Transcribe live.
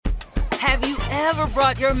Have you ever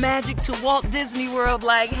brought your magic to Walt Disney World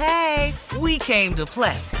like, hey, we came to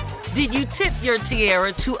play? Did you tip your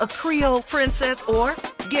tiara to a Creole princess or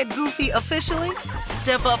get goofy officially?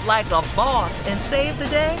 Step up like a boss and save the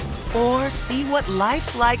day? Or see what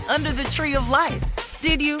life's like under the tree of life?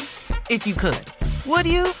 Did you? If you could. Would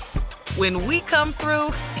you? When we come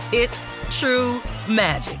through, it's true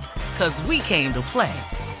magic. 'Cause we came to play.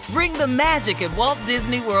 Bring the magic at Walt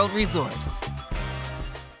Disney World Resort.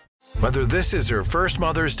 Whether this is her first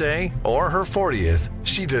Mother's Day or her 40th,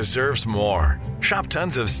 she deserves more. Shop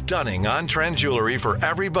tons of stunning on-trend jewelry for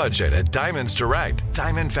every budget at Diamonds Direct.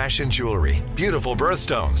 Diamond fashion jewelry, beautiful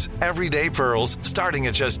birthstones, everyday pearls starting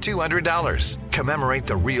at just $200. Commemorate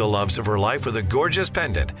the real loves of her life with a gorgeous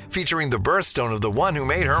pendant featuring the birthstone of the one who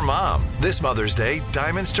made her mom. This Mother's Day,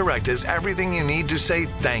 Diamonds Direct is everything you need to say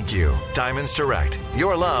thank you. Diamonds Direct,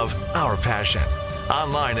 your love, our passion.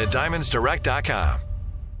 Online at diamondsdirect.com.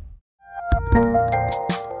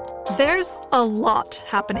 There's a lot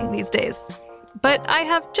happening these days, but I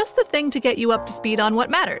have just the thing to get you up to speed on what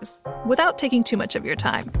matters without taking too much of your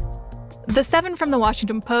time. The 7 from the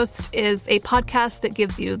Washington Post is a podcast that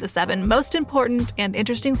gives you the 7 most important and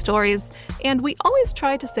interesting stories, and we always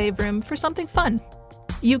try to save room for something fun.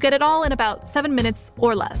 You get it all in about 7 minutes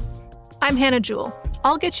or less. I'm Hannah Jewell.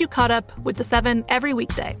 I'll get you caught up with the 7 every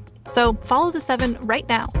weekday. So follow the 7 right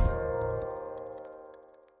now.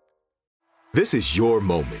 This is your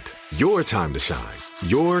moment, your time to shine,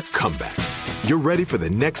 your comeback. You're ready for the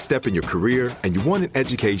next step in your career, and you want an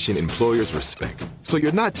education employers respect. So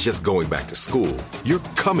you're not just going back to school, you're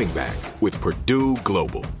coming back with Purdue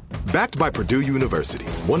Global. Backed by Purdue University,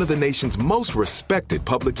 one of the nation's most respected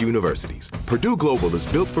public universities, Purdue Global is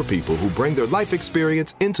built for people who bring their life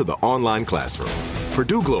experience into the online classroom.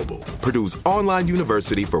 Purdue Global, Purdue's online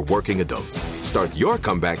university for working adults. Start your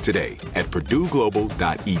comeback today at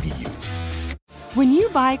purdueglobal.edu. When you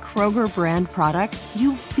buy Kroger brand products,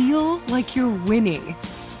 you feel like you're winning.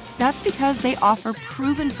 That's because they offer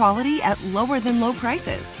proven quality at lower than low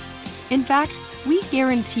prices. In fact, we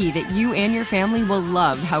guarantee that you and your family will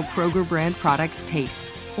love how Kroger brand products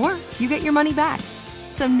taste, or you get your money back.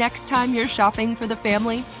 So next time you're shopping for the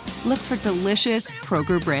family, look for delicious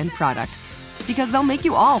Kroger brand products, because they'll make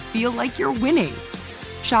you all feel like you're winning.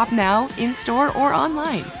 Shop now, in-store, or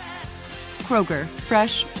online. Kroger,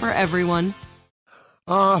 fresh for everyone.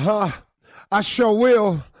 I sure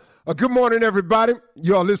will. Good morning, everybody.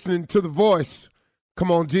 You're listening to The Voice.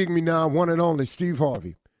 Come on, dig me now. One and only Steve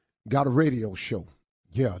Harvey. Got a radio show.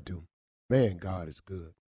 Yeah, I do. Man, God is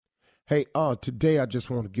good. Hey, today I just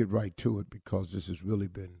want to get right to it because this has really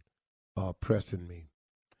been pressing me.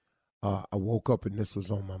 I woke up and this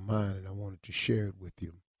was on my mind, and I wanted to share it with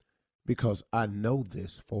you because I know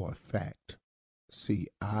this for a fact. See,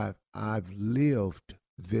 I've lived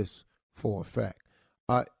this for a fact.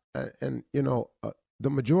 The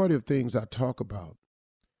majority of things I talk about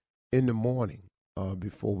in the morning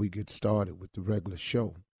before we get started with the regular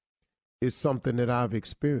show is something that I've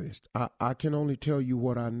experienced. I can only tell you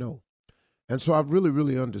what I know. And so I've really,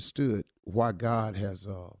 really understood why God has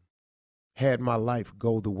had my life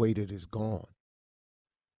go the way that it's gone.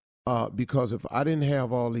 Because if I didn't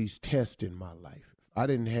have all these tests in my life, if I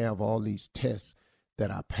didn't have all these tests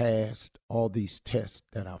that I passed, all these tests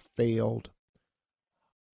that I failed,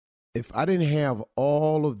 if I didn't have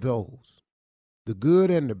all of those, the good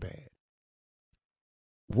and the bad,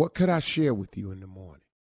 what could I share with you in the morning?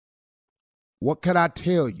 What could I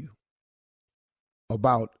tell you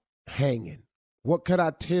about hanging? What could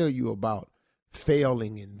I tell you about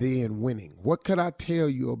failing and then winning? What could I tell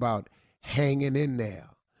you about hanging in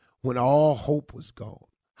there when all hope was gone?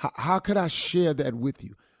 How could I share that with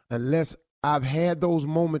you unless I've had those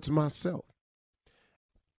moments myself?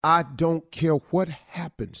 I don't care what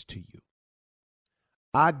happens to you.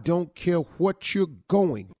 I don't care what you're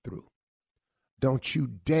going through. Don't you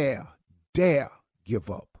dare give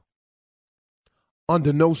up.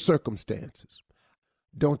 Under no circumstances.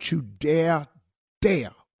 Don't you dare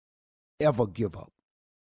ever give up.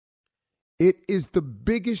 It is the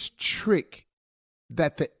biggest trick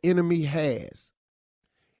that the enemy has,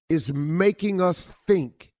 is making us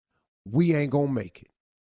think we ain't gonna make it.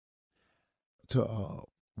 To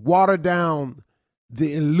water down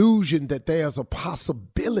the illusion that there's a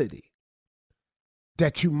possibility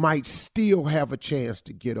that you might still have a chance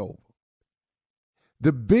to get over.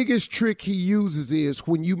 The biggest trick he uses is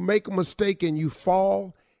when you make a mistake and you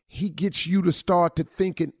fall, he gets you to start to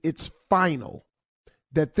thinking it's final,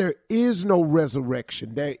 that there is no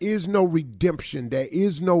resurrection, there is no redemption, there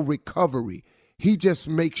is no recovery. He just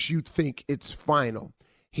makes you think it's final.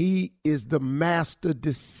 He is the master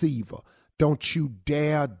deceiver. Don't you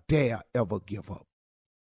dare ever give up.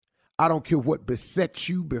 I don't care what besets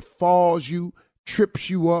you, befalls you, trips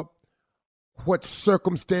you up, what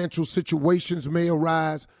circumstantial situations may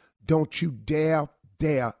arise. Don't you dare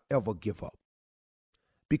ever give up.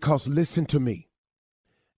 Because listen to me.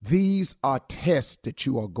 These are tests that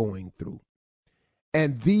you are going through.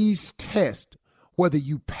 And these tests, whether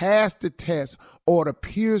you pass the test or it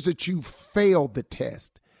appears that you failed the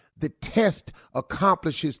test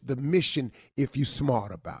accomplishes the mission if you're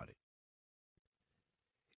smart about it.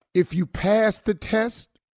 If you pass the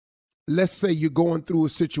test, let's say you're going through a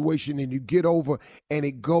situation and you get over and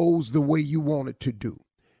it goes the way you want it to do,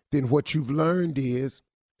 then what you've learned is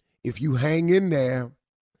if you hang in there,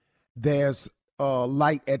 there's a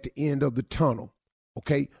light at the end of the tunnel,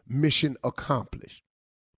 okay? Mission accomplished.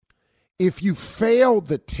 If you fail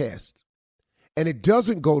the test and it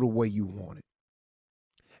doesn't go the way you want it,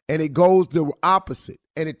 and it goes the opposite,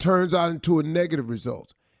 and it turns out into a negative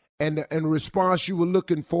result, and the response you were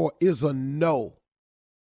looking for is a no,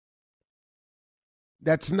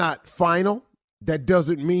 that's not final. That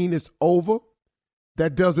doesn't mean it's over.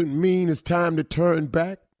 That doesn't mean it's time to turn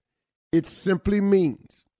back. It simply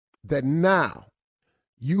means that now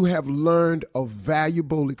you have learned a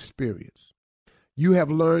valuable experience. You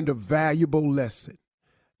have learned a valuable lesson.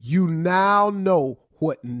 You now know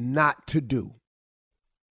what not to do.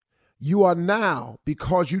 You are now,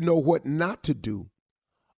 because you know what not to do,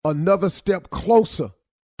 another step closer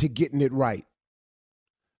to getting it right.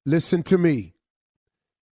 Listen to me.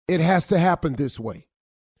 It has to happen this way.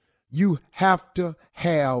 You have to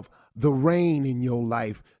have the rain in your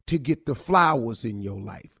life to get the flowers in your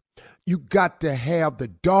life. You got to have the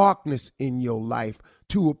darkness in your life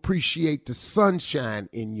to appreciate the sunshine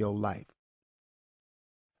in your life.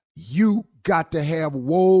 You got to have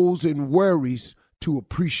woes and worries to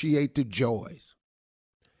appreciate the joys.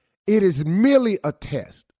 It is merely a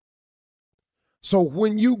test. So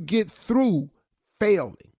when you get through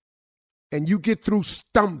failing, and you get through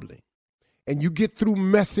stumbling, and you get through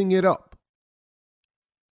messing it up,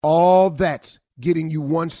 all that's getting you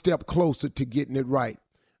one step closer to getting it right.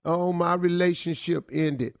 Oh, my relationship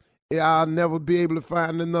ended. I'll never be able to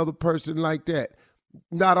find another person like that.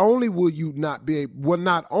 Not only will you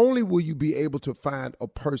be able to find a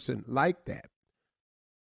person like that,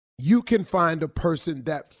 you can find a person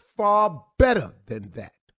that's far better than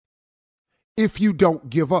that if you don't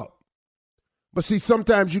give up. But see,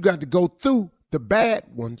 sometimes you got to go through the bad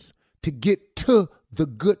ones to get to the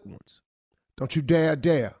good ones. Don't you dare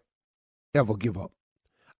ever give up.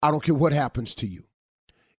 I don't care what happens to you.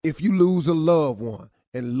 If you lose a loved one,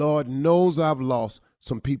 and Lord knows I've lost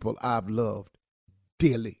some people I've loved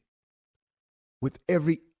dearly with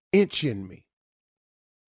every inch in me.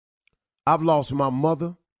 I've lost my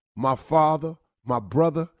mother, my father, my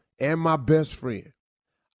brother, and my best friend.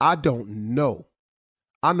 I don't know.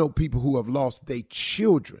 I know people who have lost their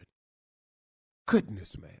children.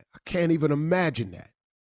 Goodness, man, I can't even imagine that.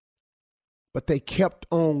 But they kept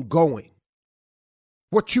on going.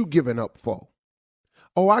 What you giving up for?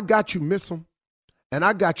 Oh, I got you, miss them, and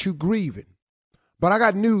I got you grieving. But I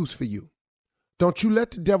got news for you. Don't you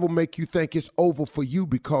let the devil make you think it's over for you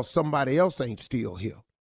because somebody else ain't still here.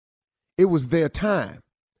 It was their time.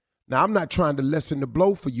 Now, I'm not trying to lessen the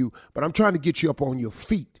blow for you, but I'm trying to get you up on your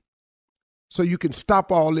feet so you can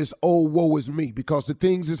stop all this, oh, woe is me, because the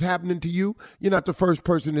things that's happening to you, you're not the first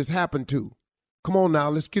person it's happened to. Come on now,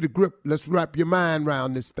 let's get a grip. Let's wrap your mind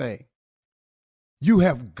around this thing. You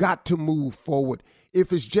have got to move forward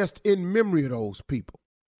if it's just in memory of those people.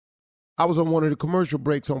 I was on one of the commercial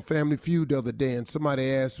breaks on Family Feud the other day, and somebody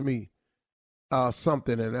asked me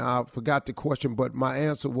something, and I forgot the question, but my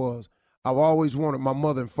answer was, I've always wanted my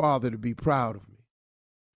mother and father to be proud of me.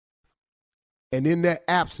 And in their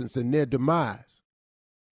absence and their demise,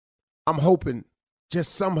 I'm hoping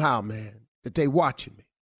just somehow, man, that they watching me,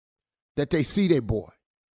 that they see their boy,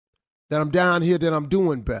 that I'm down here, that I'm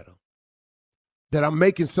doing better, that I'm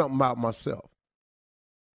making something out of myself,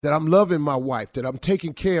 that I'm loving my wife, that I'm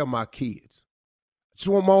taking care of my kids. I just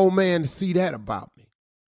want my old man to see that about me.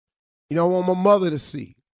 You know, I want my mother to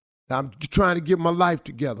see that I'm trying to get my life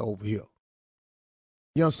together over here.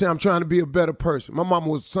 You know what I'm saying? I'm trying to be a better person. My mama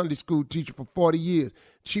was a Sunday school teacher for 40 years.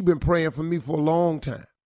 She been praying for me for a long time.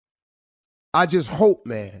 I just hope,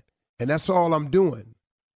 man, and that's all I'm doing,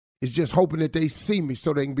 is just hoping that they see me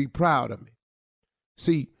so they can be proud of me.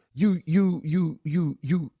 See, you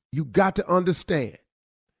got to understand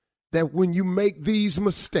that when you make these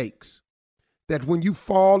mistakes, that when you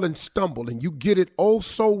fall and stumble and you get it oh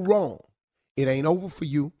so wrong, it ain't over for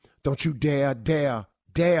you. Don't you dare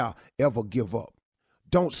ever give up.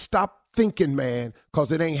 Don't stop thinking, man,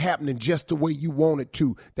 because it ain't happening just the way you want it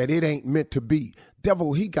to, that it ain't meant to be.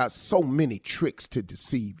 Devil, he got so many tricks to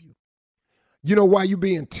deceive you. You know why you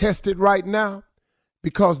being tested right now?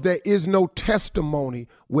 Because there is no testimony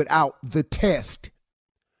without the test.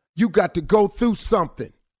 You got to go through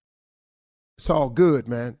something. It's all good,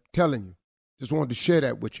 man. Telling you. Just wanted to share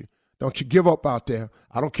that with you. Don't you give up out there.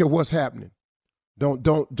 I don't care what's happening. Don't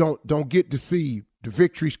get deceived. The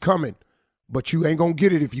victory's coming, but you ain't gonna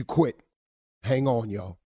get it if you quit. Hang on,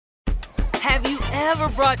 y'all. Have you ever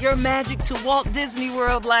brought your magic to Walt Disney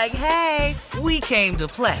World like, hey, we came to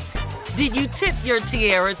play? Did you tip your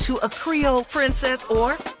tiara to a Creole princess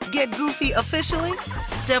or get goofy officially?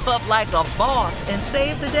 Step up like a boss and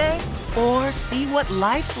save the day? Or see what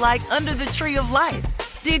life's like under the tree of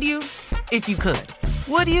life? Did you? If you could.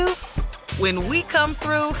 Would you? When we come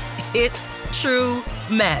through, it's true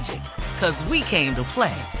magic. 'Cause we came to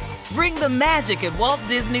play. Bring the magic at Walt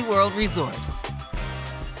Disney World Resort.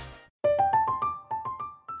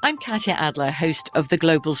 I'm Katya Adler, host of The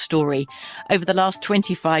Global Story. Over the last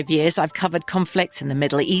 25 years, I've covered conflicts in the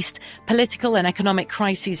Middle East, political and economic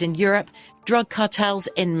crises in Europe, drug cartels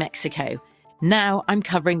in Mexico. Now I'm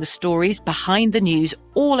covering the stories behind the news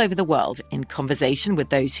all over the world in conversation with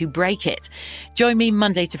those who break it. Join me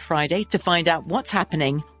Monday to Friday to find out what's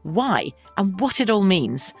happening, why, and what it all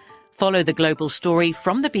means. Follow The Global Story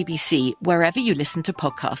from the BBC wherever you listen to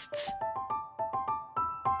podcasts.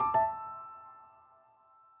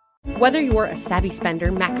 Whether you're a savvy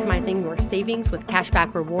spender maximizing your savings with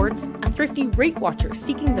cashback rewards, a thrifty rate watcher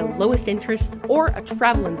seeking the lowest interest, or a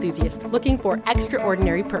travel enthusiast looking for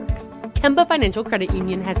extraordinary perks, Kemba Financial Credit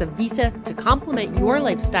Union has a visa to complement your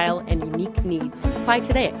lifestyle and unique needs. Apply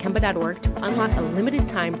today at Kemba.org to unlock a limited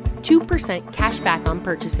time 2% cash back on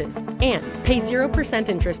purchases and pay 0%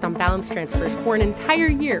 interest on balance transfers for an entire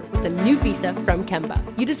year with a new visa from Kemba.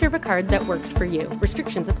 You deserve a card that works for you.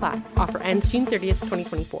 Restrictions apply. Offer ends June 30th,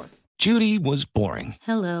 2024. Judy was boring.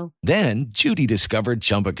 Hello. Then Judy discovered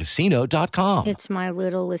ChumbaCasino.com. It's my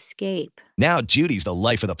little escape. Now Judy's the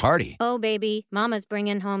life of the party. Oh, baby, mama's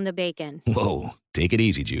bringing home the bacon. Whoa, take it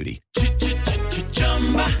easy, Judy.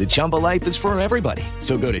 The Chumba life is for everybody.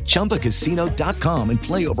 So go to ChumbaCasino.com and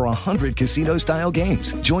play over 100 casino-style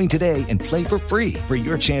games. Join today and play for free for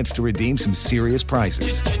your chance to redeem some serious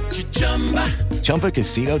prizes.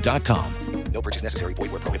 ChumbaCasino.com. No purchase necessary.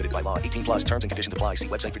 Void where prohibited by law. 18 plus terms and conditions apply. See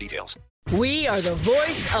website for details. We are the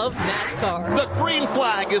voice of NASCAR. The green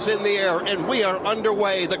flag is in the air, and we are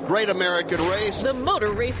underway. The Great American Race. The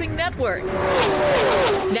Motor Racing Network.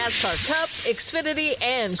 NASCAR Cup, Xfinity,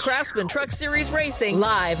 and Craftsman Truck Series Racing.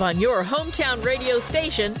 Live on your hometown radio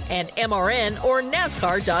station and MRN or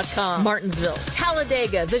NASCAR.com. Martinsville,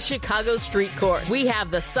 Talladega, the Chicago Street Course. We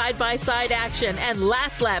have the side-by-side action and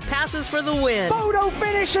last lap passes for the win. Photo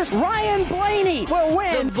finishes. Ryan Blaney will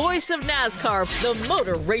win. The voice of NASCAR, the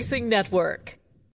Motor Racing Network.